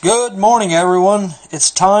Good morning, everyone. It's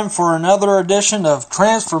time for another edition of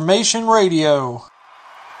Transformation Radio.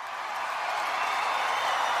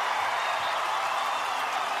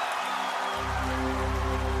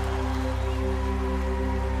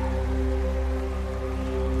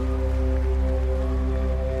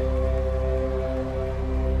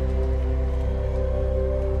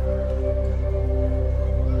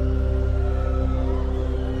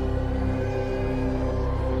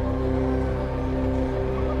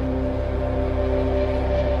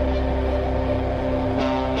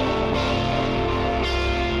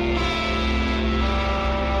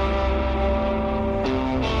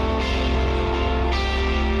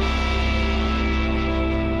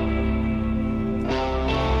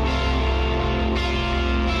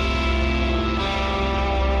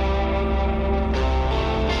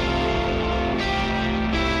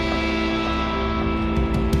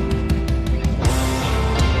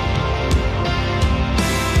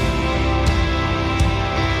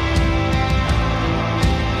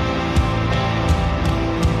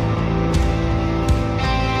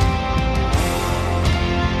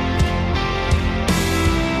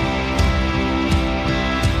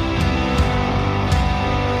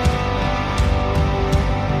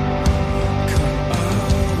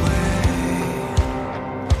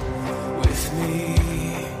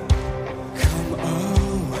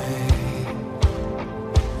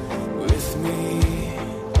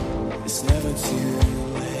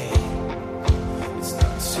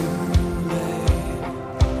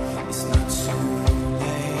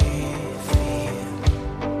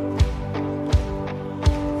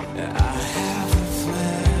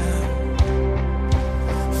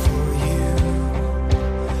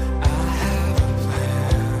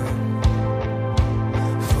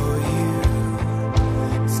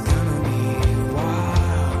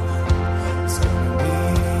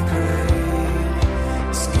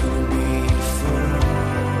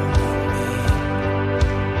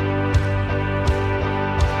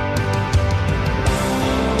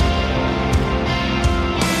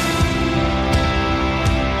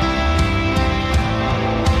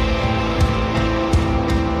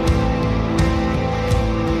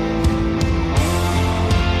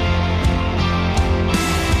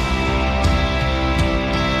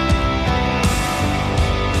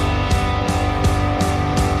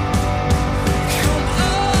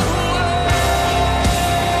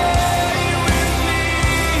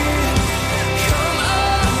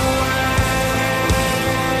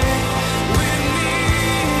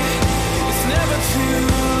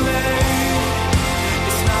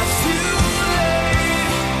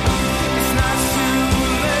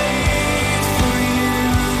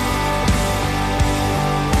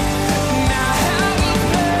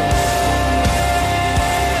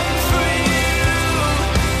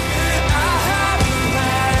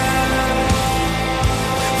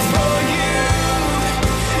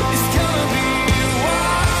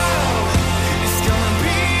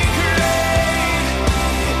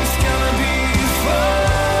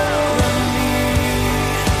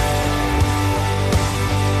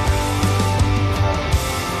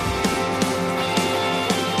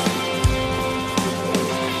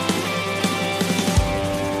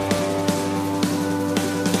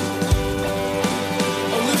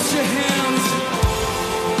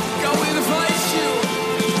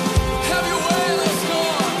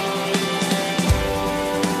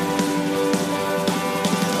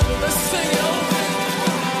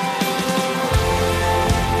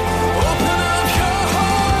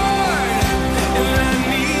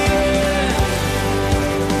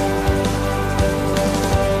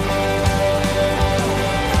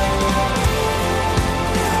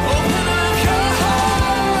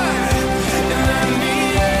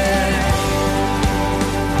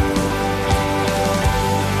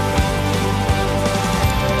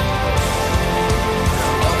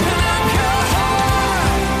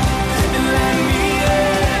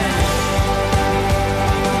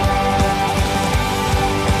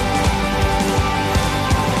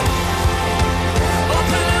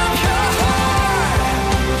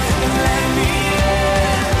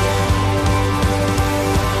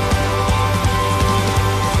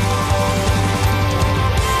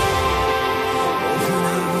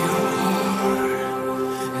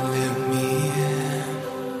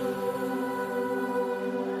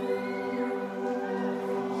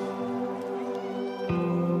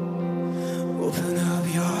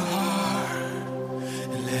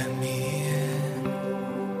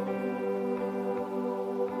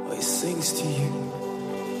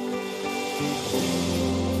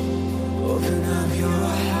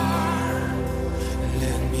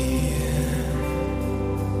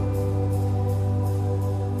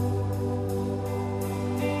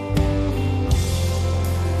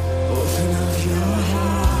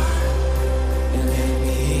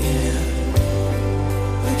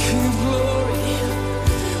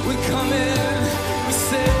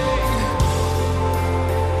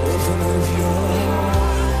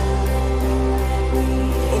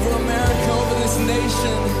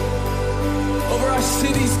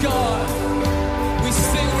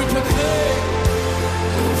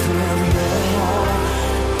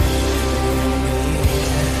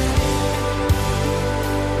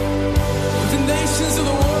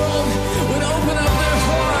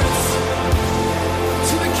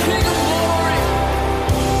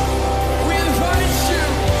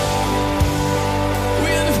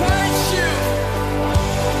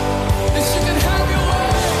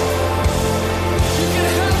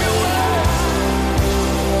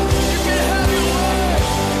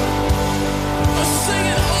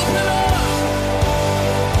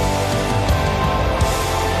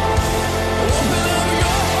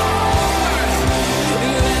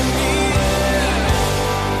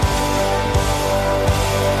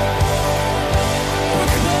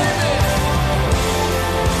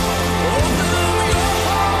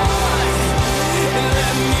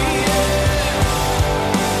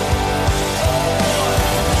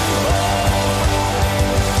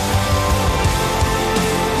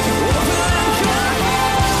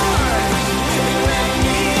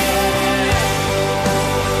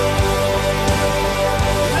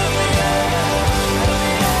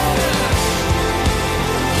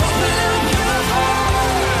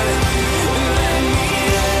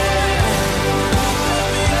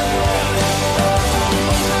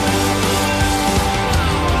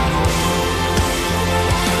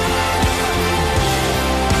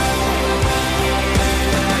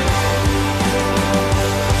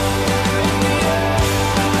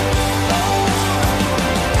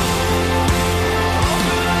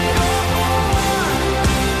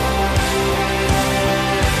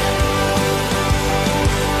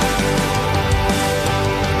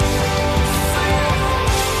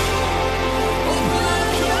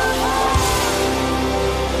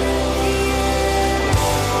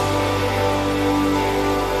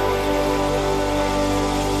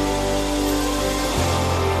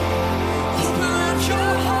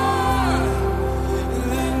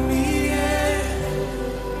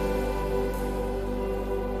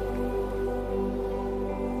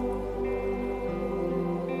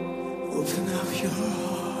 Take your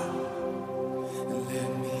heart and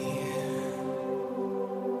let me in.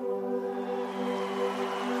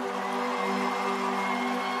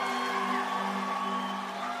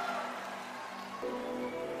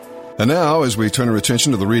 And now, as we turn our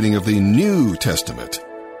attention to the reading of the New Testament,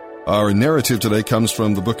 our narrative today comes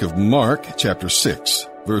from the book of Mark, chapter 6,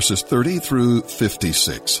 verses 30 through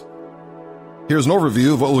 56. Here's an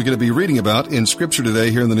overview of what we're going to be reading about in Scripture today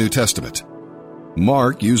here in the New Testament.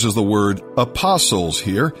 Mark uses the word apostles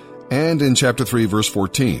here, and in chapter 3, verse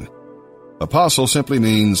 14. Apostle simply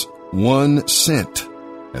means one sent,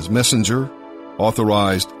 as messenger,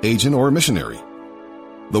 authorized agent, or missionary.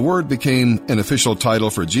 The word became an official title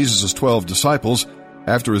for Jesus' 12 disciples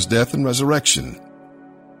after his death and resurrection.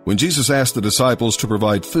 When Jesus asked the disciples to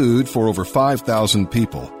provide food for over 5,000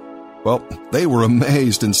 people, well, they were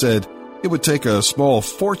amazed and said it would take a small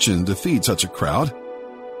fortune to feed such a crowd.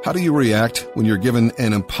 How do you react when you're given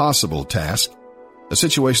an impossible task? A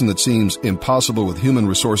situation that seems impossible with human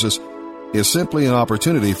resources is simply an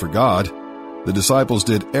opportunity for God. The disciples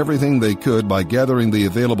did everything they could by gathering the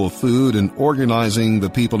available food and organizing the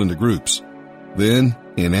people into groups. Then,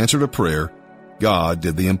 in answer to prayer, God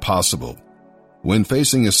did the impossible. When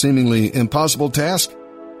facing a seemingly impossible task,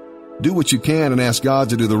 do what you can and ask God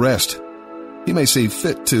to do the rest. He may see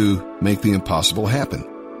fit to make the impossible happen.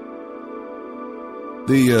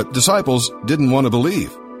 The disciples didn't want to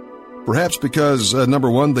believe. Perhaps because, number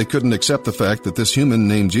one, they couldn't accept the fact that this human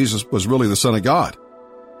named Jesus was really the Son of God.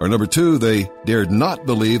 Or number two, they dared not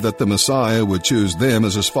believe that the Messiah would choose them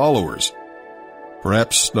as his followers.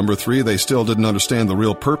 Perhaps, number three, they still didn't understand the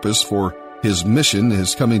real purpose for his mission,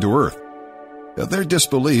 his coming to earth. Their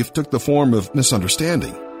disbelief took the form of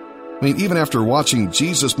misunderstanding. Even after watching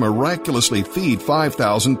Jesus miraculously feed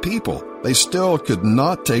 5,000 people, they still could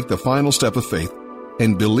not take the final step of faith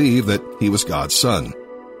and believe that he was God's Son.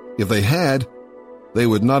 If they had, they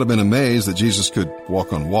would not have been amazed that Jesus could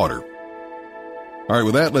walk on water. All right,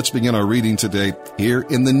 with that, let's begin our reading today here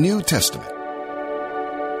in the New Testament.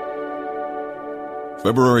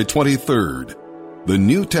 February 23rd, the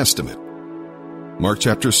New Testament. Mark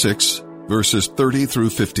chapter 6, verses 30 through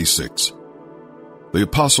 56. The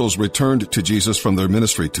apostles returned to Jesus from their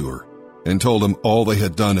ministry tour and told him all they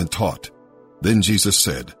had done and taught. Then Jesus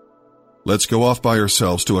said, "Let's go off by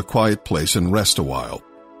ourselves to a quiet place and rest a while."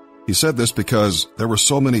 He said this because there were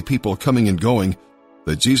so many people coming and going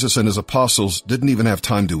that Jesus and his apostles didn't even have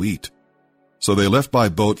time to eat. So they left by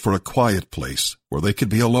boat for a quiet place where they could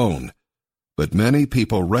be alone. But many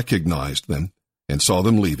people recognized them and saw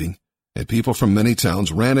them leaving, and people from many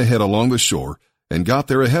towns ran ahead along the shore and got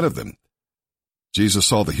there ahead of them. Jesus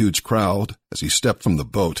saw the huge crowd as he stepped from the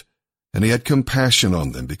boat, and he had compassion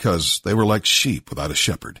on them because they were like sheep without a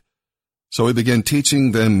shepherd. So he began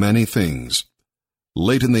teaching them many things.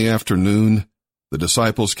 Late in the afternoon, the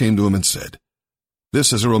disciples came to him and said,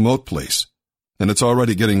 "This is a remote place, and it's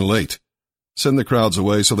already getting late. Send the crowds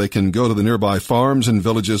away so they can go to the nearby farms and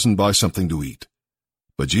villages and buy something to eat."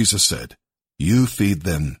 But Jesus said, "You feed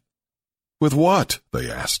them." "With what?" they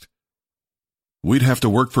asked. "We'd have to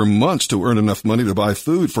work for months to earn enough money to buy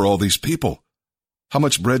food for all these people." "How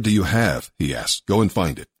much bread do you have?" he asked. "Go and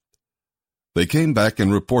find it." They came back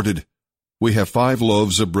and reported, "We have 5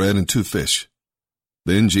 loaves of bread and 2 fish.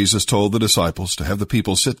 Then Jesus told the disciples to have the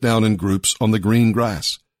people sit down in groups on the green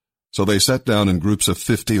grass. So they sat down in groups of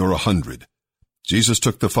 50 or 100. Jesus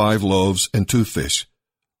took the 5 loaves and 2 fish,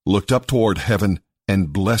 looked up toward heaven,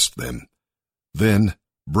 and blessed them. Then,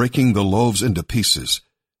 breaking the loaves into pieces,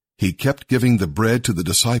 he kept giving the bread to the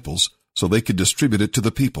disciples so they could distribute it to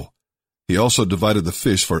the people. He also divided the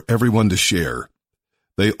fish for everyone to share.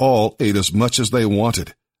 They all ate as much as they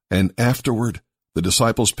wanted, and afterward, the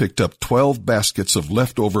disciples picked up 12 baskets of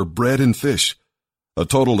leftover bread and fish. A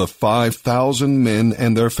total of 5,000 men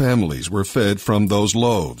and their families were fed from those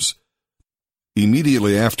loaves.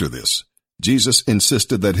 Immediately after this, Jesus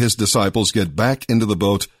insisted that his disciples get back into the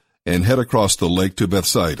boat and head across the lake to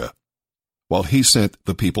Bethsaida, while he sent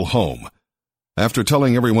the people home. After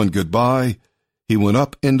telling everyone goodbye, he went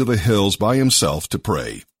up into the hills by himself to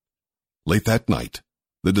pray. Late that night,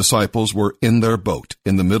 the disciples were in their boat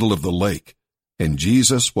in the middle of the lake, and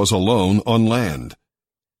Jesus was alone on land.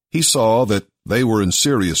 He saw that they were in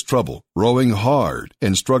serious trouble, rowing hard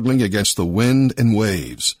and struggling against the wind and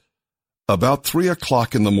waves. About 3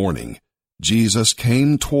 o'clock in the morning, Jesus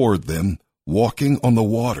came toward them, walking on the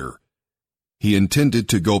water. He intended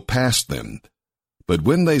to go past them, but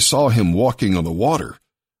when they saw him walking on the water,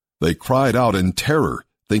 they cried out in terror,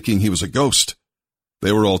 thinking he was a ghost.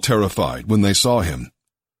 They were all terrified when they saw him.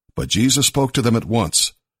 But Jesus spoke to them at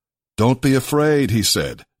once. "Don't be afraid," he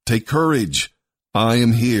said. "Take courage. I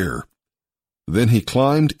am here." Then he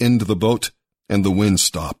climbed into the boat, and the wind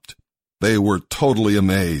stopped. They were totally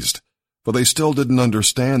amazed, for they still didn't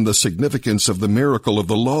understand the significance of the miracle of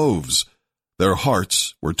the loaves. Their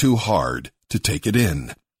hearts were too hard to take it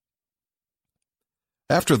in.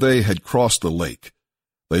 After they had crossed the lake,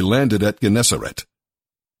 they landed at Gennesaret.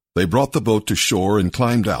 They brought the boat to shore and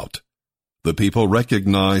climbed out. The people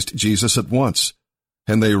recognized Jesus at once,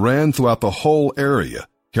 and they ran throughout the whole area,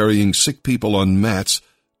 carrying sick people on mats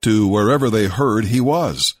to wherever they heard he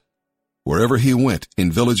was. Wherever he went,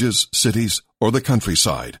 in villages, cities, or the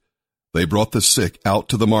countryside, they brought the sick out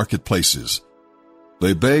to the marketplaces.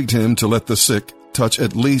 They begged him to let the sick touch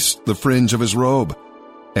at least the fringe of his robe,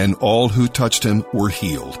 and all who touched him were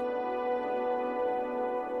healed.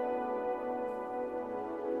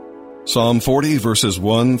 Psalm 40, verses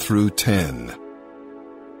 1 through 10.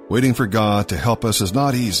 Waiting for God to help us is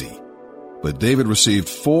not easy, but David received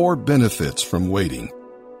 4 benefits from waiting.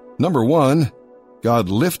 Number 1, God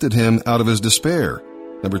lifted him out of his despair.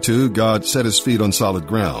 Number 2, God set his feet on solid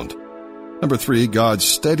ground. Number 3, God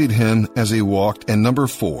steadied him as he walked. And number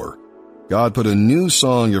 4, God put a new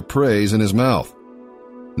song of praise in his mouth.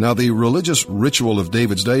 Now, the religious ritual of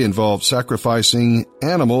David's day involved sacrificing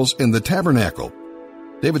animals in the tabernacle.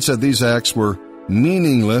 David said these acts were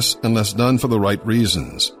meaningless unless done for the right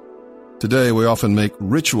reasons. Today, we often make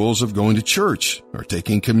rituals of going to church, or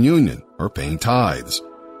taking communion, or paying tithes.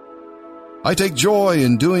 I take joy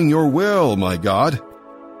in doing your will, my God.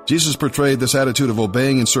 Jesus portrayed this attitude of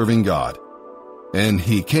obeying and serving God. And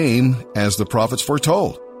he came, as the prophets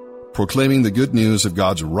foretold, proclaiming the good news of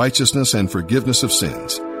God's righteousness and forgiveness of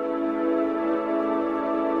sins.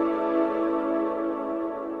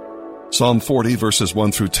 Psalm 40, verses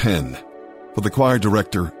 1 through 10. For the choir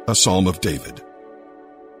director, a psalm of David.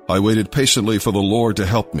 I waited patiently for the Lord to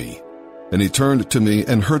help me, and he turned to me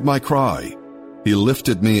and heard my cry. He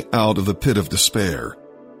lifted me out of the pit of despair,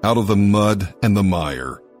 out of the mud and the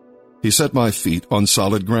mire. He set my feet on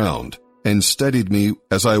solid ground and steadied me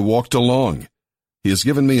as I walked along. He has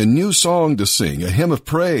given me a new song to sing, a hymn of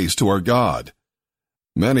praise to our God.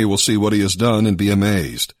 Many will see what he has done and be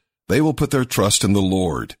amazed. They will put their trust in the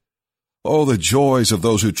Lord. Oh, the joys of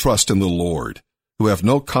those who trust in the Lord, who have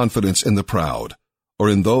no confidence in the proud, or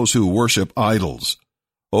in those who worship idols.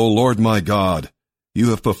 O Lord my God,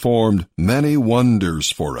 you have performed many wonders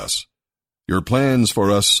for us. Your plans for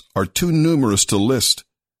us are too numerous to list.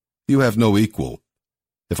 You have no equal.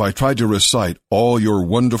 If I tried to recite all your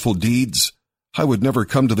wonderful deeds, I would never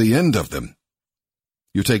come to the end of them.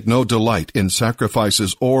 You take no delight in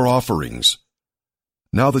sacrifices or offerings.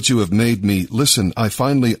 Now that you have made me listen, I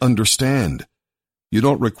finally understand. You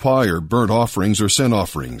don't require burnt offerings or sin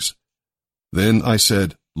offerings. Then I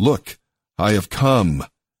said, Look, I have come,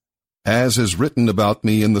 as is written about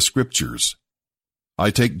me in the Scriptures.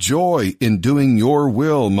 I take joy in doing your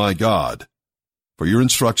will, my God, for your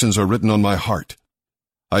instructions are written on my heart.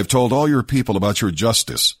 I have told all your people about your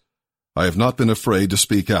justice. I have not been afraid to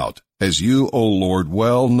speak out, as you, O Lord,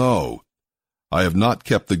 well know. I have not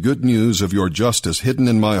kept the good news of your justice hidden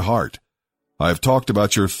in my heart. I have talked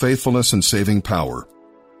about your faithfulness and saving power.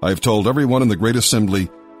 I have told everyone in the great assembly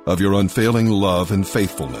of your unfailing love and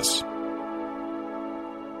faithfulness.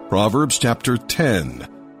 Proverbs chapter 10,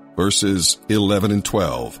 verses 11 and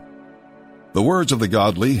 12. The words of the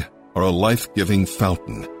godly are a life-giving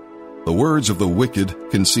fountain. The words of the wicked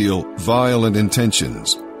conceal violent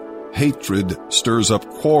intentions. Hatred stirs up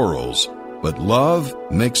quarrels, but love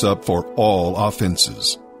makes up for all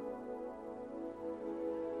offenses.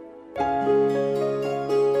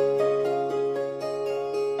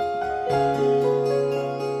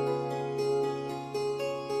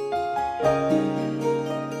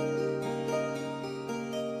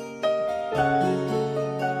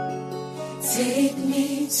 Take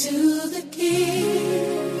me to the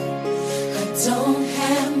King. I don't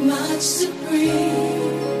have much to bring.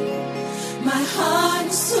 My heart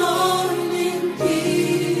is torn in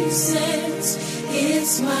pieces.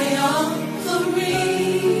 It's my offering.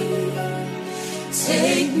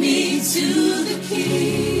 Take me to the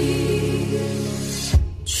King.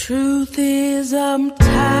 Truth is, I'm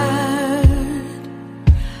tired.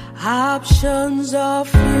 Options are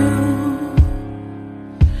few.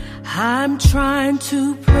 I'm trying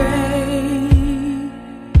to pray,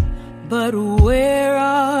 but where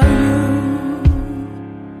are you?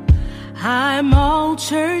 I'm all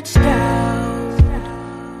churched out,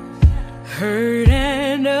 hurt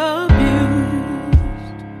and abused.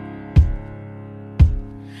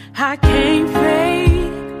 I can't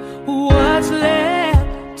fake what's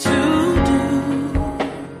left to do.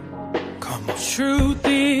 Come on. Truth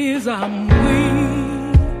is, I'm weak.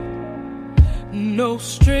 No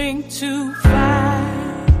strength to fight.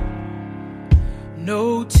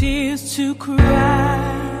 no tears to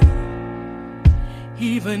cry.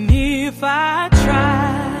 Even if I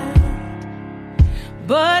tried,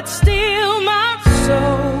 but still my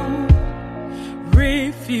soul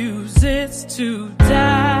refuses to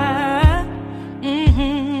die.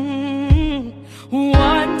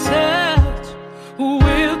 One touch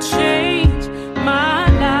will change my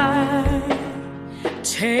life.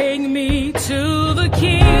 Take me to the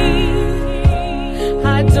King.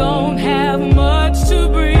 I don't have much to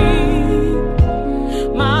bring.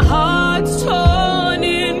 My heart's torn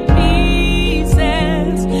in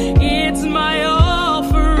pieces. It's my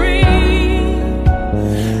offering.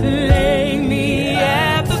 Lay me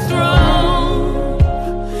at the throne.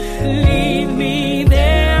 Leave me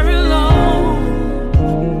there alone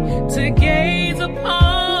to gaze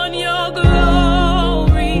upon your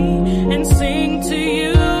glory and sing to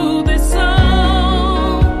you this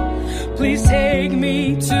song. Please take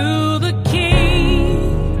me to the King.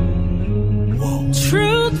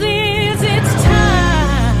 Truth is, it's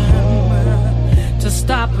time to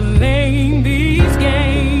stop playing these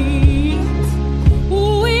games.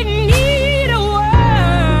 We need a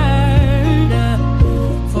word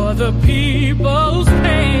for the people's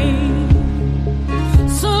pain.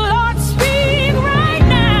 So Lord, speak right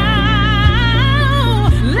now.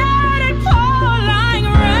 Let it fall like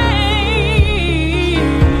rain.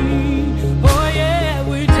 Oh yeah,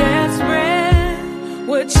 we're desperate.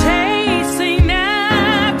 We're chasing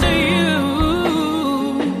after you.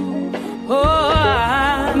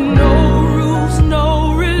 Oh, no rules,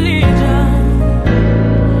 no religion.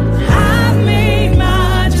 I've made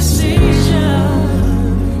my decision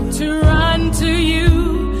to run to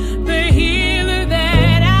you, the healer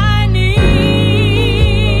that I need.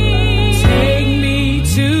 Take me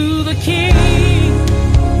to the King.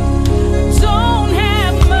 Don't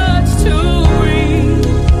have much to bring.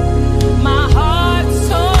 My heart's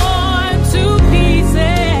torn to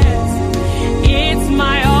pieces. It's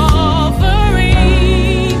my offering.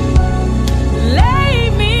 Lay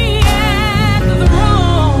me at the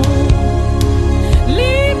throne.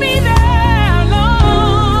 Leave me there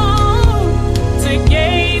alone to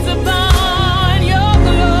gaze upon your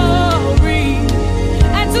glory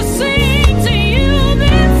and to sing to you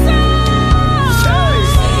this song.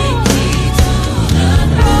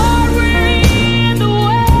 Lord, we're in the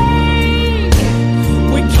way.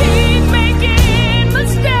 We keep making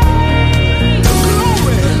mistakes.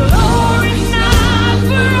 Glory not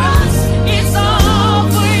for us, it's all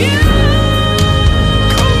for you.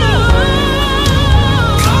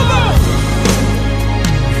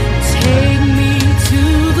 Take me to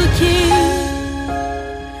the King.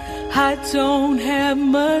 I don't have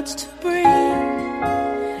much to bring.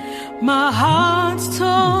 My heart's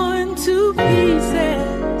torn to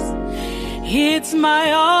pieces. It's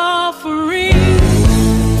my offering.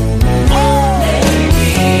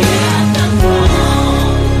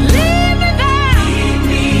 Leave me there.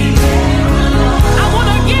 I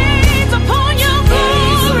wanna gaze upon your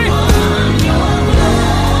glory.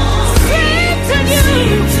 Sing to you.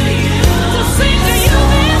 To sing to you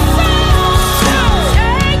this song.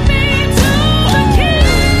 Take me to the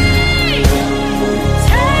King.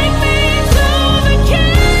 Take me to the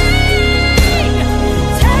King.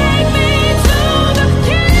 Take me to the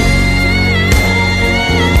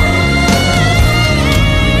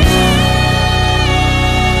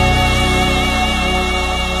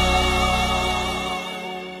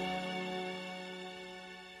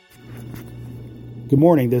Good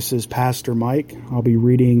morning, this is Pastor Mike. I'll be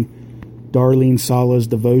reading Darlene Sala's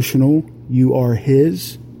devotional, You Are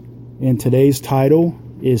His, and today's title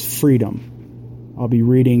is Freedom. I'll be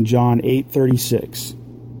reading John 8:36.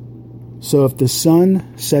 So if the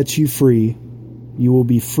Son sets you free, you will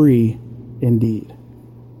be free indeed.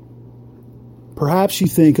 Perhaps you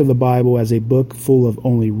think of the Bible as a book full of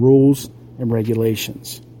only rules and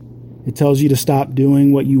regulations. It tells you to stop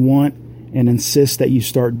doing what you want and insists that you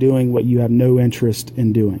start doing what you have no interest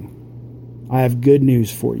in doing. I have good news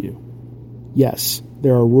for you. Yes,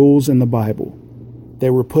 there are rules in the Bible. They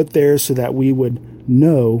were put there so that we would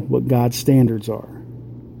know what God's standards are.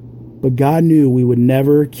 But God knew we would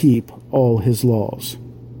never keep all His laws.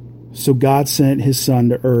 So God sent His Son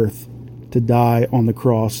to earth to die on the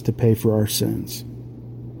cross to pay for our sins.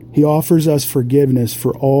 He offers us forgiveness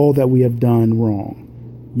for all that we have done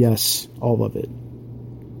wrong. Yes, all of it.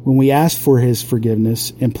 When we ask for His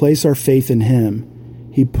forgiveness and place our faith in Him,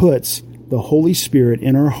 He puts the Holy Spirit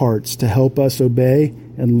in our hearts to help us obey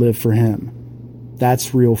and live for Him.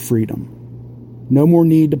 That's real freedom. No more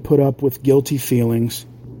need to put up with guilty feelings.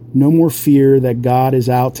 No more fear that God is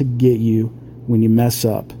out to get you when you mess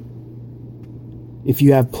up. If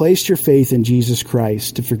you have placed your faith in Jesus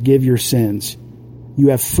Christ to forgive your sins, you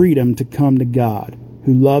have freedom to come to God,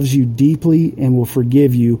 who loves you deeply and will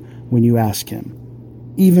forgive you when you ask Him.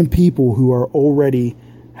 Even people who are already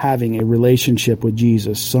having a relationship with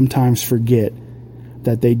Jesus sometimes forget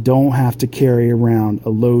that they don't have to carry around a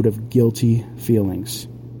load of guilty feelings.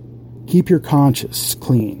 Keep your conscience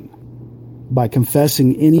clean by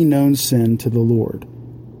confessing any known sin to the Lord.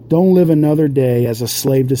 Don't live another day as a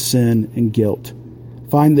slave to sin and guilt.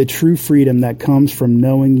 Find the true freedom that comes from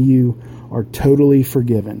knowing you are totally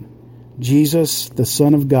forgiven. Jesus, the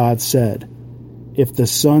Son of God, said, "If the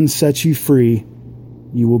Son sets you free,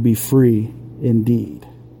 you will be free indeed."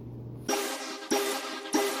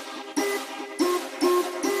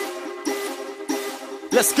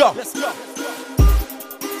 Let's go.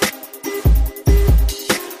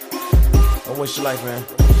 Don't waste your life, man.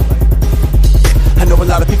 I know a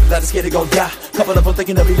lot of people that are scared they gon' die. Couple of them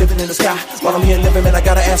thinking they'll be living in the sky. While I'm here living, man, I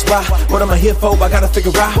gotta ask why. What am I here for? I gotta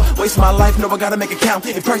figure out. Waste my life, no, I gotta make it count.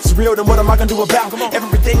 If Christ is real, then what am I gonna do about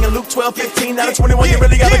everything in Luke 12:15? Out of 21, you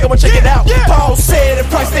really gotta go and check it out. Paul said if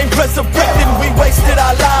Christ ain't resurrected, we wasted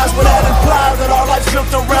our lives. But that implies that our life's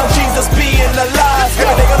built around Jesus being alive.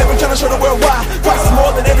 Every day I live, I'm trying to show the world why Christ is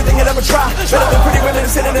more than everything you'll ever try. Better than pretty women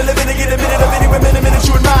and sitting and living to get a minute of any women, a minute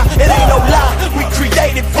you admire. It ain't no lie, we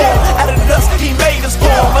created for him. Out of the dust, he made us for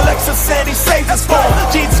him. Alexa said he saved us for him.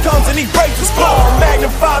 Jesus comes and he breaks us for him.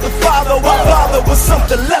 Magnify the Father, our Father was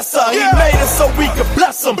something lesser. He made us so we could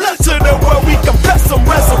bless him. To the world we confess him,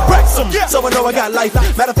 resurrects him. So I know I got life.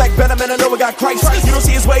 Matter of fact, better man, I know I got Christ. You don't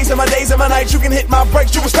see his ways in my days and my nights. You can hit my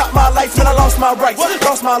brakes, you can stop my life. Man, I lost my rights,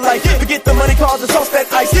 lost my life. Forget the money, cause it's cost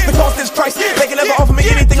that ice. The cost is Christ. They can never offer me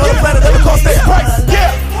anything on the planet that will cost that price.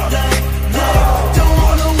 Yeah. Don't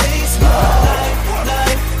wanna waste my life.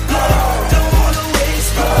 Don't wanna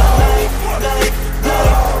waste my life.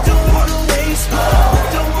 Don't wanna waste my life.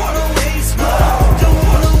 Don't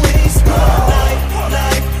wanna waste my life.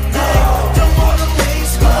 Don't wanna waste my life. Don't wanna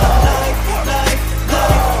waste my life.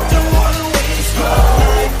 Don't wanna waste my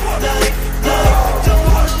life. Don't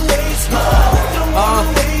wanna waste my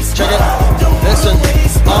life. Check it. Listen,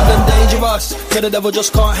 armed and dangerous. So the devil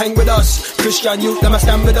just can't hang with us. Christian youth, them a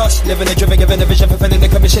stand with us. Living a driven, giving a vision, fulfilling the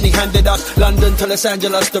commission he handed us. London to Los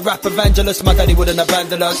Angeles, the rap evangelist. My daddy wouldn't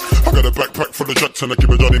abandon us. I got a backpack full of jets and I keep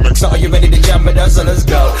it Johnny Max. So are you ready to jam with us? So let's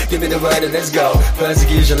go. Give me the word and let's go.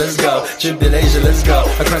 Persecution, let's go. Tribulation, let's go.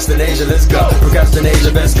 Across the nation, let's go.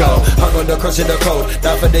 Procrastination, let's go. Hung on the cross in the cold.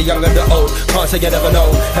 Down for the young and the old. Can't say you never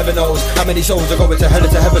know. Heaven knows how many souls are going to hell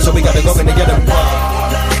and to heaven. So we gotta go in to get them.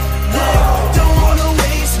 Don't wanna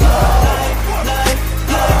waste my life.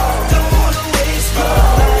 Don't wanna waste my life. Don't wanna waste my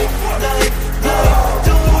life.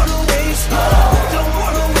 Don't wanna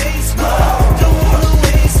waste my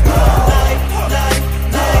life.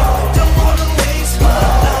 Don't wanna waste my life. Don't wanna waste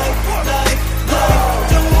my life.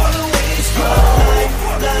 Don't wanna waste my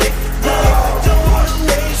life. Don't wanna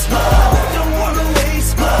waste my life. Don't wanna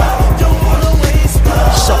waste my life. Don't wanna waste my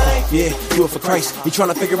life. Yeah, do it for Christ. You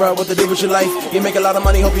trying to figure out what to do with your life. You make a lot of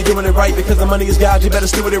money, hope you're doing it right. Because the money is God, you better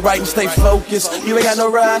steward it right and stay focused. You ain't got no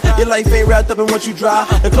ride, your life ain't wrapped up in what you drive.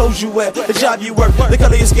 The clothes you wear, the job you work, the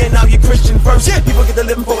color of your skin, now you're Christian first. People get to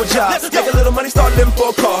living for a job, make a little money, start living for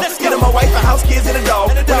a car. Get my wife, a house, kids, and a dog.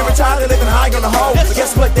 When they retire, they're living high on the hog. But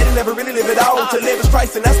guess what, they didn't ever really live it all. To live is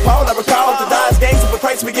Christ, and that's Paul, I recall. To die is gain, so for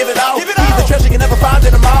Christ we give it all. He's the treasure you can never find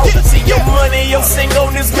in them all. See your money, your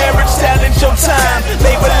singleness, marriage, talent, your time.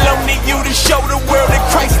 They belong to you to show the world that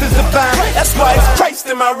Christ is divine. That's why it's Christ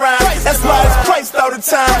in my rhyme. That's why it's Christ all the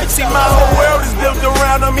time. See, my whole world is built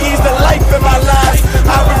around him. He's the life in my life.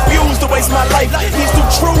 I refuse to waste my life. He's too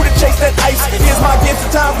true to chase that ice. Here's my gift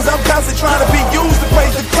of time, cause I'm constantly trying to be used to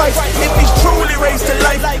praise the Christ. If he's truly raised to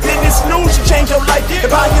life, then this news should change your life.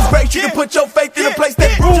 If by his grace you can put your faith in a place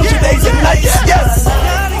that rules your days and nights. Yes.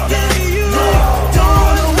 Gotta get you. Don't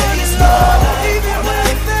wanna waste my life. Even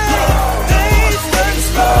when days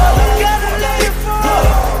waste my life. Gotta let it fall.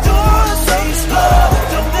 Don't wanna waste my life.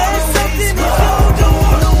 Don't wanna waste my life. Don't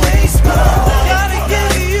wanna waste my life. Gotta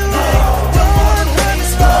get you. Don't wanna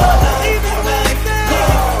waste my life. Even when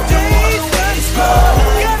days waste my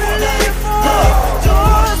life. Gotta let it fall. Don't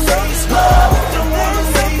wanna waste my life. Don't wanna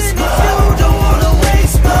waste my life. Don't wanna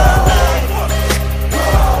waste my life.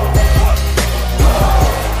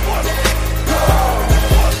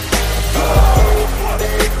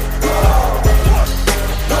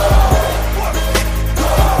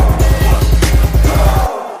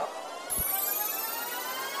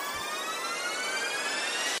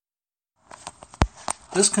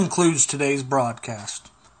 This concludes today's broadcast.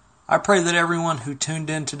 I pray that everyone who tuned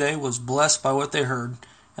in today was blessed by what they heard,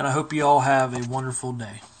 and I hope you all have a wonderful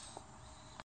day.